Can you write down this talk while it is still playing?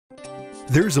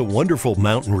There's a wonderful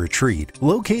mountain retreat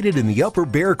located in the Upper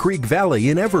Bear Creek Valley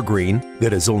in Evergreen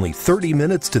that is only 30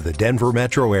 minutes to the Denver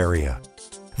metro area.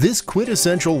 This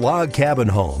quintessential log cabin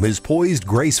home is poised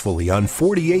gracefully on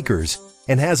 40 acres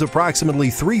and has approximately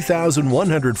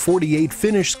 3,148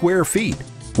 finished square feet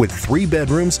with 3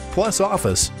 bedrooms plus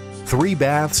office, 3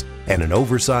 baths, and an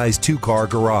oversized 2-car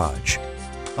garage.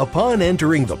 Upon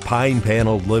entering the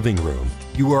pine-paneled living room,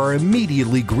 you are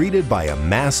immediately greeted by a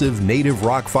massive native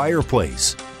rock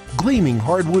fireplace, gleaming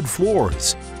hardwood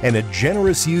floors, and a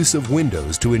generous use of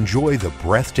windows to enjoy the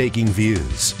breathtaking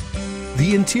views.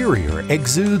 The interior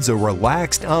exudes a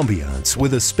relaxed ambiance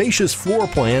with a spacious floor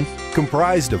plan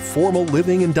comprised of formal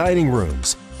living and dining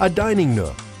rooms, a dining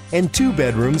nook, and 2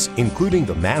 bedrooms including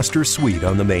the master suite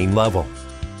on the main level.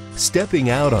 Stepping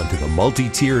out onto the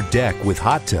multi-tiered deck with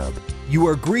hot tub, you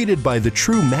are greeted by the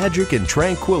true magic and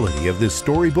tranquility of this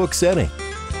storybook setting.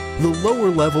 The lower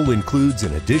level includes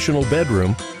an additional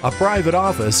bedroom, a private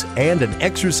office, and an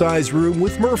exercise room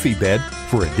with Murphy bed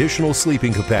for additional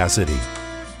sleeping capacity.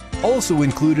 Also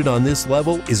included on this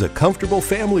level is a comfortable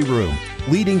family room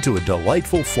leading to a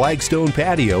delightful flagstone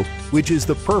patio, which is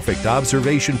the perfect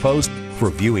observation post for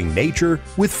viewing nature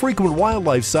with frequent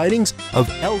wildlife sightings of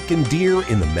elk and deer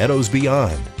in the meadows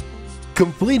beyond.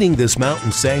 Completing this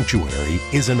mountain sanctuary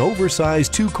is an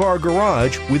oversized 2-car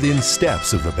garage within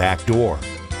steps of the back door.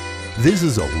 This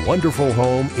is a wonderful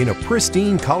home in a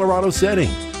pristine Colorado setting.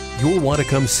 You'll want to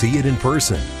come see it in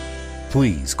person.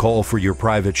 Please call for your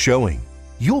private showing.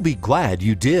 You'll be glad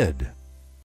you did.